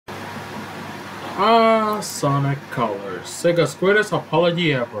Sonic Colors. Sega's greatest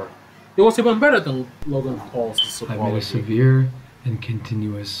apology ever. It was even better than Logan Paul's I made a apology. severe and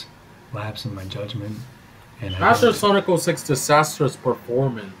continuous lapse in my judgment, and After Sonic 06's disastrous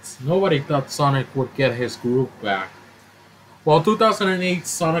performance, nobody thought Sonic would get his groove back. While 2008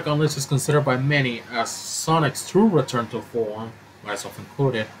 Sonic Unleashed is considered by many as Sonic's true return to form, myself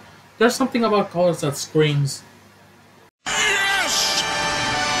included, there's something about Colors that screams, Yes!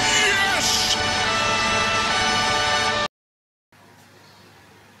 Yes!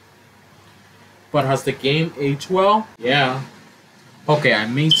 but has the game aged well? Yeah. Okay, I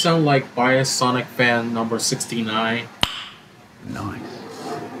may sound like biased Sonic fan number 69. nice.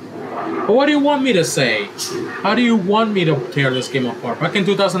 But what do you want me to say? How do you want me to tear this game apart? Back in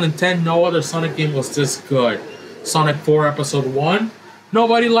 2010, no other Sonic game was this good. Sonic 4 Episode 1?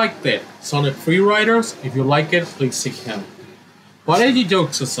 Nobody liked it. Sonic Freeriders? If you like it, please seek help. But any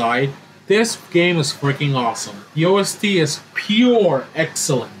jokes aside, this game is freaking awesome. The OST is pure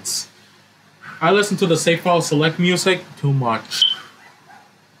excellence. I listen to the save file select music too much.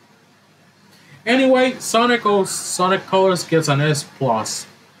 Anyway, Sonic Colors gets an S+.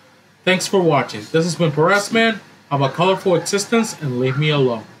 Thanks for watching. This has been Perezman. Have a colorful existence and leave me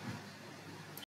alone.